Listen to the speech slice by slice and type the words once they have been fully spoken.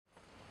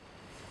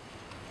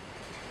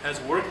Has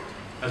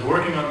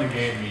working on the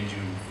game made you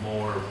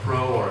more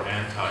pro or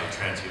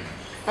anti-transhuman?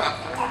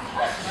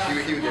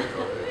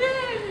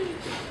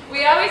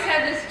 We always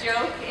had this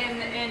joke in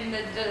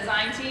the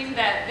design team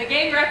that the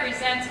game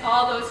represents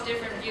all those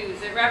different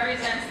views. It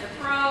represents the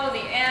pro,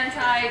 the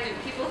anti, do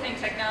people think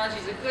technology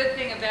is a good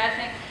thing, a bad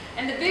thing?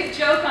 And the big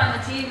joke on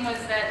the team was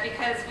that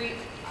because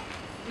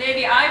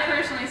maybe I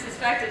personally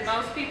suspected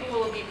most people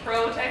will be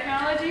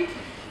pro-technology,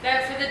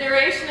 that for the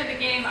duration of the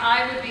game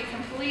I would be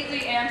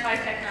completely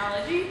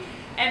anti-technology.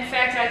 In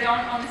fact, I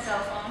don't own a cell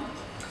phone.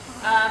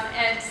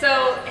 And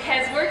so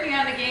has working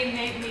on the game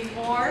made me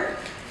more?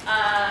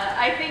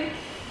 I think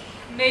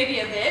maybe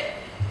a bit,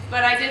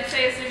 but I did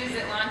say as soon as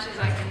it launches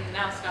I can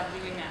now stop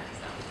doing that.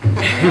 So.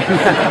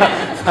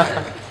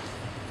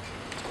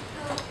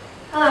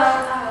 Hello,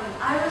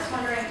 I was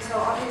wondering, so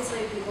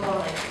obviously people are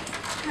like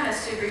kind of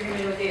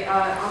superhuman with the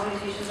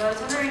augmentations. I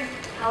was wondering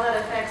how that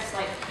affects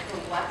like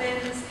the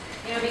weapons.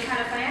 You know, it'd be kind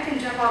of funny. I can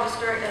jump off a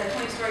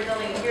 20-story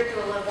building here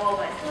through a lead wall,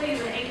 but I still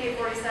use an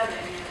AK-47.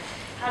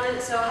 How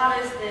does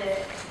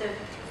the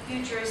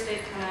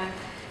futuristic kind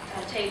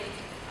of take?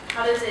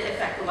 How does it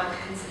affect the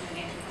weapons in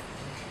the game?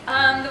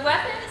 The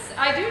weapons,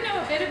 I do know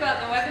a bit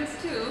about the weapons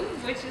too,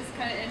 which is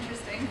kind of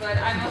interesting, but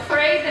I'm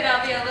afraid that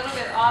I'll be a little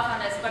bit off on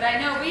this. But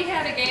I know we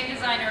had a game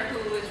designer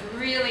who was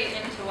really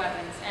into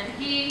weapons, and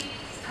he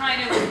kind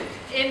of,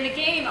 in the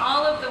game,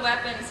 all of the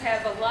weapons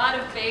have a lot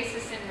of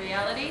basis in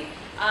reality,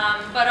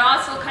 but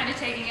also kind of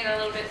taking it a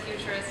little bit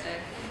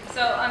futuristic.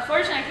 So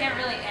unfortunately I can't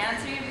really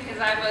answer you because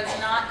I was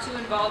not too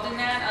involved in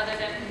that, other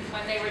than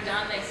when they were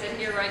done they said,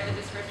 here, write the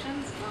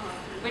descriptions,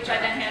 which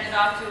I then handed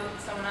off to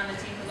someone on the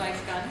team who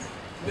likes guns.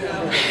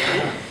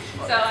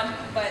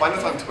 But find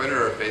us on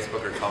Twitter or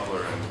Facebook or Tumblr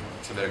and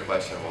submit a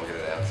question and we'll get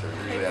it answered.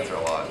 We usually answer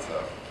a lot,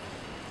 so.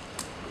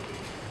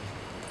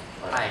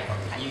 Hi,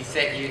 you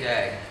said you'd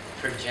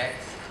project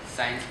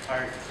science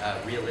part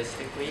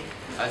realistically.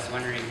 I was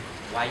wondering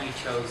why you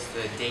chose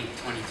the date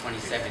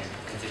 2027,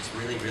 because it's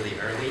really, really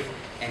early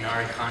and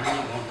our economy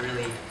won't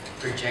really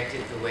project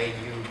it the way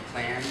you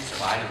planned.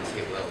 Well, I don't see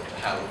it will,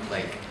 how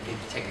like the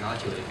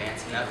technology would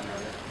advance enough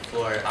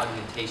for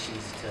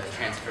augmentations to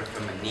transfer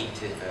from a need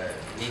to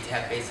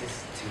have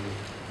basis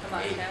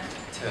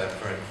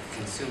for a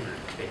consumer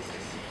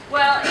basis.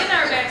 well, in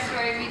our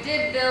backstory, we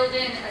did build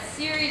in a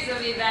series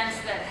of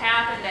events that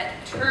happened that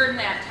turned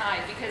that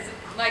tide. Because,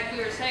 like we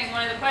were saying,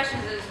 one of the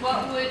questions is,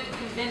 what would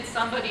convince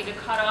somebody to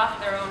cut off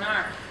their own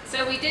arm?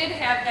 So we did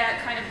have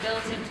that kind of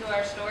built into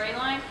our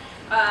storyline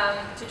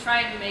to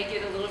try and make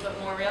it a little bit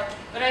more real.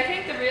 But I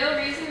think the real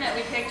reason that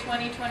we picked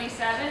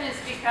 2027 is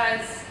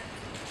because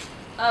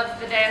of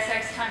the Deus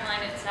Ex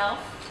timeline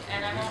itself,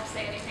 and I won't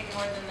say anything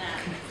more than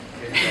that.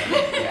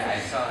 Yeah, I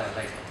saw it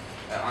like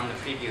on the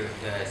preview.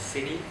 The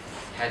city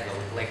had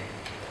the like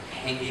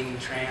hanging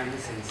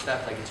trams and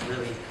stuff. Like it's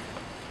really,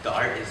 the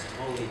art is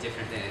totally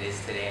different than it is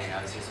today. And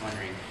I was just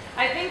wondering.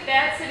 I think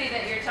that city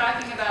that you're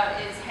talking about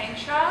is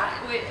Hengsha,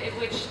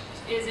 which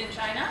is in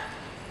China.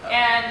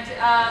 And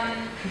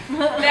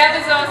that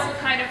was also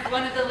kind of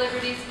one of the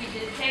liberties we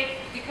did take,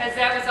 because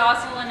that was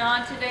also a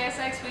nod to Deus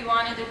Ex. We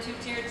wanted a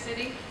two-tiered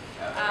city.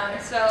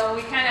 So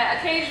we kind of,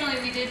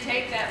 occasionally we did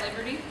take that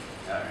liberty.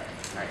 All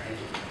right, thank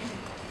you.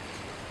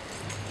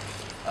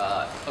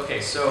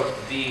 Okay, so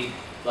the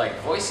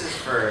voices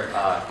for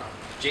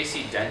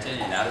J.C. Denton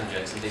and Adam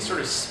Jensen, they sort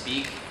of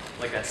speak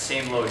like that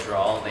same low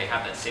drawl. They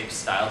have that same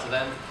style to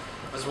them.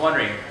 I was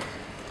wondering,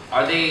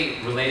 are they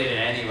related in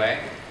any way?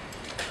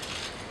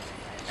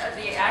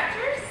 The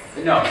actors?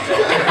 No, the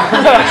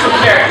actual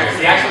characters.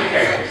 The actual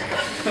characters.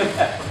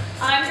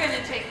 I'm going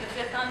to take the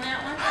fifth on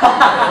that one.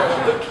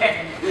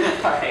 Okay.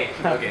 All right.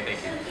 Okay, thank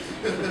you.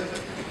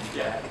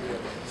 Yeah.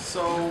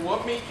 So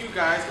what made you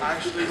guys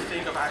actually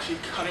think of actually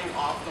cutting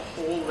off the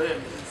whole limb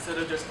instead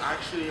of just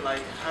actually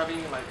like having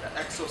like an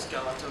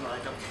exoskeleton,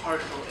 like a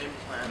partial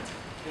implant,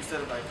 instead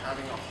of like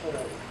having a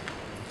whole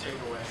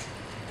takeaway?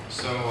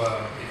 So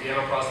if you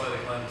have a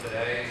prosthetic limb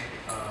today,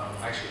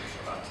 actually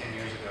about 10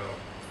 years ago,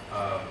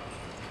 I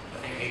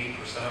think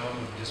 80% of them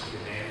would just be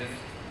abandoned.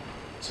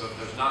 So if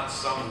there's not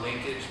some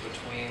linkage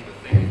between the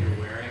thing that you're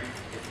wearing,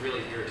 it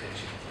really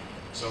irritates you.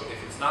 So if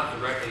it's not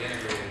directly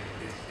integrated,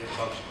 it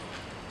bugs you.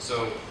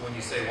 So when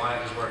you say, why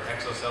not just wear an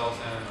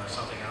exoskeleton or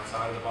something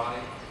outside of the body,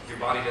 your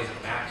body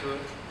doesn't map to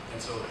it, and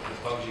so it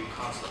bugs you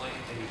constantly,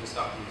 and you just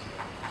stop using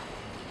it.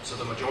 So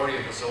the majority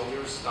of the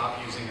soldiers stop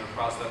using their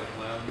prosthetic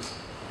limbs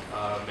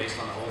based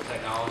on the old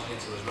technology, and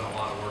so there's been a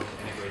lot of work to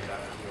integrate that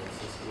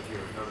with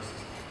your nervous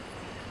system.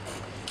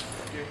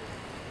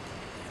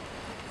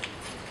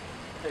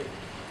 Hey,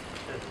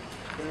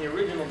 in the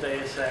original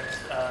Deus Ex,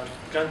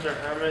 Gunther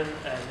Hermann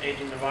and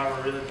Agent DeMarle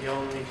were really the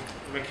only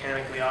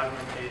mechanically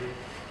augmented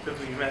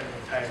people you met in the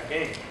entire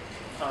game.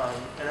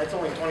 And that's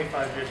only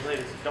 25 years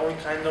later. So don't we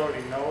kind of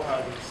already know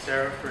how the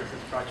Seraph versus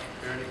Project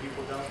Purity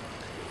people go?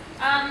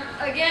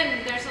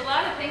 Again, there's a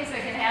lot of things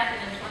that can happen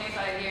in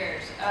 25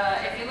 years.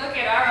 If you look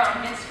at our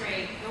own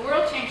history, the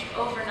world changed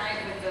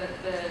overnight with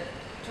the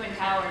Twin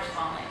Towers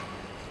falling,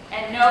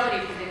 and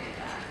nobody predicted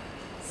that.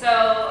 So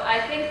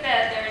I think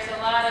that there's a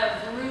lot of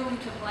room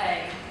to play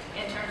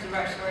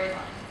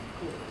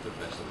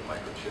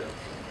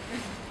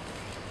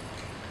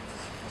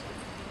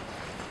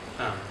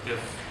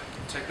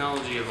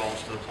technology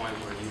evolves to the point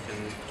where you can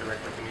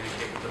directly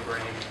communicate with the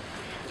brain,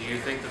 do you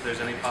think that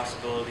there's any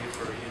possibility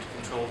for you to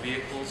control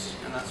vehicles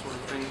and that sort of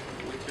thing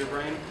with your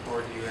brain?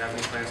 Or do you have any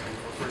plans to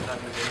incorporate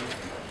that in the game?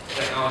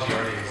 Technology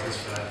already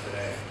exists for that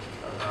today.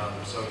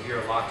 So if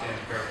you're a locked-in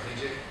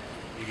paraplegic,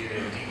 you get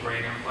a deep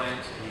brain implant,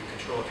 and you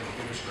control a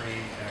computer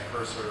screen and a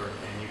cursor,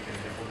 and you can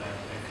implement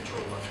and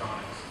control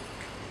electronics.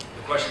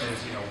 The question is,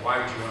 why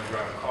would you want to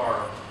drive a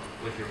car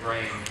with your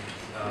brain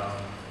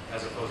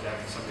as opposed to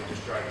having somebody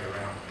just drive you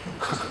around?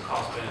 It's just a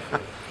cost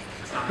benefit.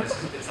 It's not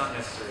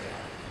necessary.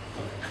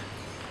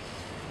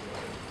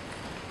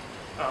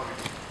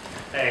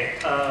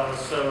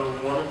 So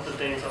one of the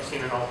things I've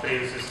seen in all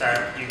phases is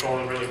that you've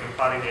only really been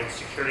fighting against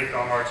security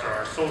guards or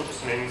our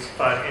soldiers and things,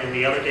 but in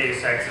the other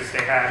Deus Exes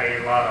they had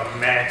a lot of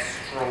mechs,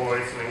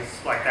 droids, and things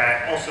like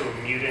that, also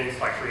mutants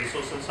like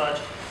Resource and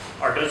such.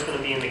 Are those going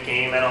to be in the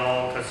game at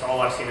all? Because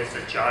all I've seen is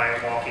a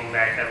giant walking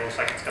mech that looks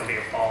like it's going to be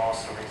a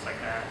boss and things like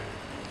that.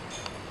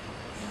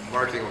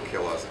 Marketing will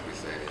kill us if we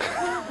say anything.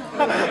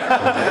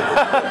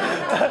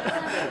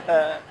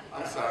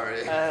 I'm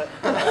sorry. I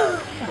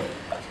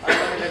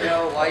wanted to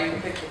know why you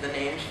picked the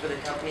names for the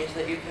companies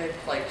that you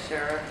picked, like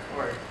Sarah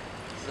or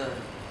the...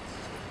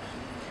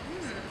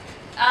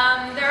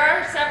 There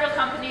are several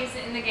companies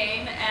in the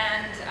game,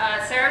 and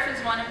Seraph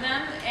is one of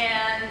them,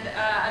 and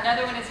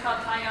another one is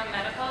called Pion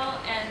Medical,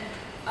 and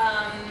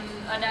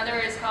another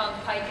is called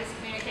Picus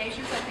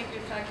Communications. I think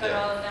we've talked about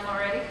all of them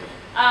already.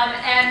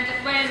 And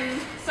when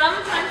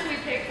sometimes we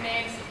pick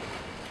names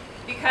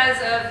because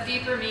of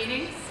deeper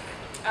meanings,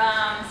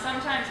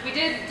 sometimes we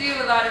did do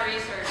a lot of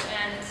research,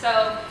 and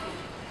so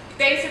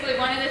basically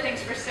one of the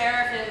things for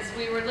Seraph is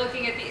we were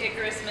looking at the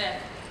Icarus myth,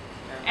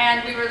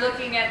 and we were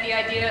looking at the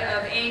idea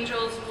of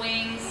angels,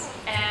 wings,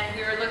 and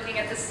we were looking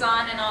at the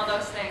sun and all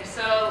those things.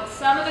 So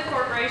some of the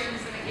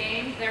corporations in the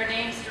game, their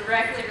names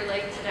directly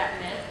relate to that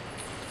myth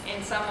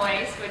in some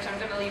ways, which I'm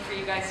going to leave for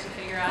you guys to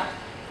figure out.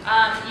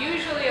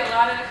 Usually a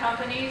lot of the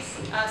companies,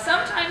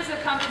 sometimes the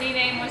company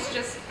name was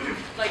just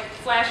like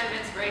flash of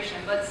inspiration,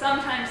 but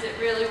sometimes it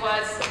really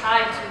was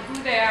tied to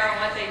who they are and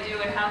what they do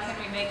and how can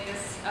we make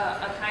this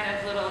a kind of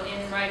little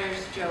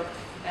in-writer's joke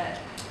that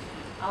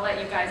I'll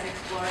let you guys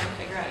explore and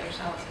figure out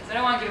yourselves, because I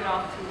don't want to give it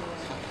all too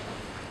away.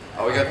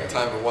 Oh, we got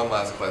time for one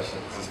last question.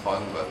 This is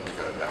fun, but we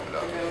gotta wrap it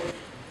up.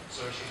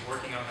 So she's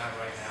working on that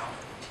right now.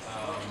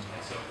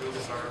 And so Google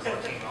started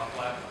working off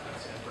lab.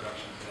 That's in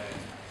production today.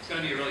 It's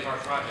going to be a really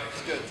hard project.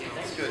 It's good.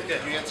 It's good.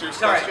 Did you answer your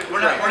Sorry, question? we're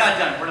not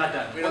done. We're not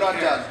done. We're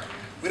not done.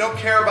 We don't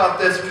care about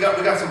this. We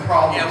got some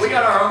problems. Yeah, we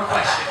got our own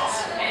questions.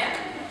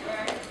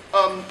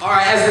 All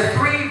right, as the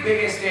three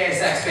biggest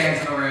Deus Ex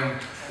fans in the room,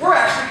 we're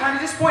actually kind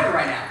of disappointed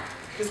right now.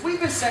 Because we've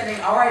been sending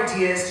our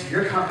ideas to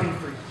your company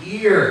for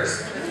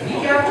years.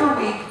 Week after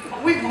week,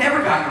 we've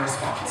never gotten a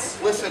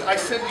response. Listen, I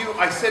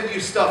send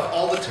you stuff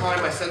all the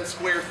time. I send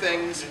Square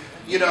things.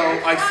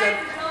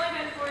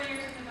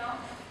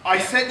 I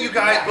sent you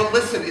guys, but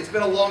listen, it's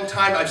been a long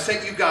time. I've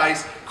sent you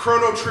guys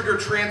Chrono Trigger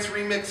Trance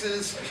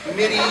remixes,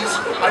 minis.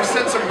 I've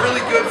sent some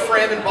really good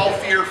Fran and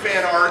Balthier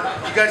fan art.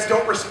 You guys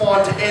don't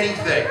respond to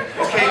anything,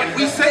 okay? And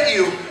we sent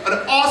you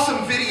an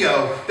awesome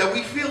video that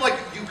we feel like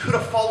you could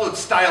have followed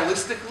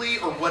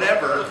stylistically or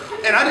whatever,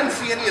 and I didn't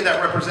see any of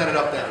that represented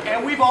up there.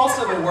 And we've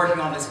also been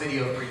working on this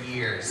video for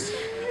years.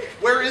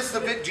 Where is the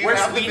video? Do you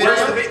have the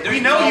video? We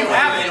know you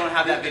have it. We don't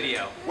have that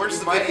video. Where's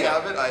the might video?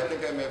 have it. I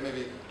think I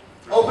maybe.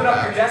 Open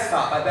up your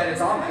desktop. I bet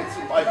it's on there.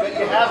 I bet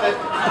you have it.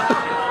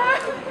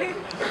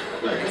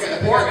 It's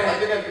important.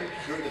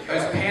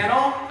 There's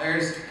panel.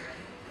 There's.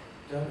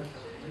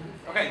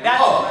 Okay.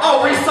 That's.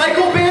 Oh,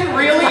 recycle bin?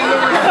 Really? Really?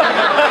 Come on.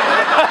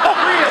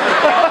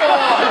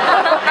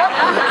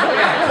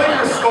 Yeah. Click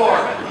restore.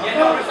 Yeah,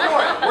 no,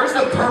 restore. Where's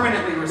the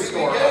permanently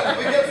restore?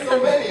 We get so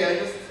many. I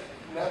just.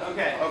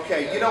 Okay.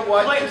 Okay, you know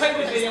what? Play the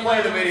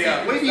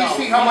video. Wait till you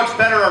see how much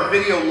better our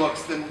video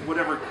looks than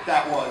whatever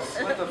that was.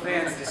 Let the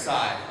fans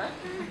decide.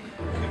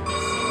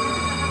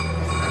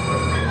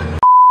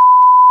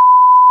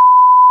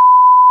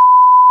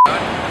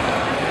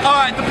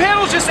 Alright, the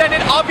panels just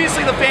ended.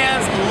 Obviously the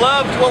fans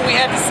loved what we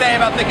had to say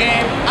about the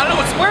game. I don't know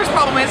what Square's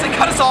problem is. They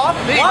cut us off.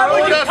 Why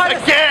would you cut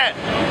us again?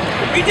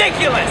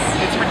 Ridiculous.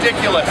 It's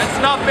ridiculous.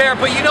 That's not fair,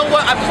 but you know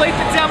what? I played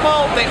the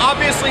demo. They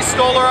obviously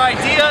stole our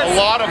ideas. A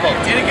lot of them.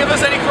 Didn't give us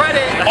any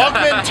credit.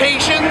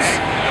 Augmentations,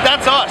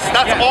 that's us.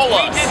 That's all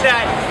us. We did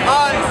that.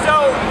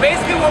 So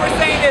basically what we're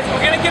saying is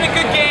we're going to get a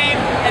good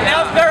game, and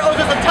now Square owes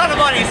us a ton of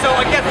money, so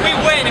I guess we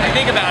win if you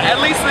think about it.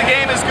 At least the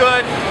game is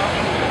good,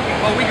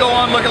 but we go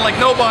on looking like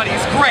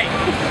nobody's great.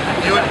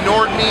 You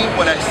ignored me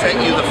when I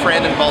sent you the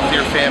Fran and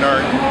Balthier fan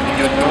art.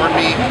 You ignored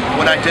me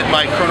when I did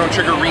my Chrono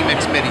Trigger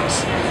remix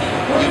minis.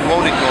 You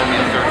won't ignore me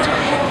a third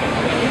time.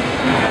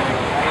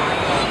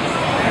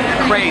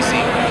 Crazy.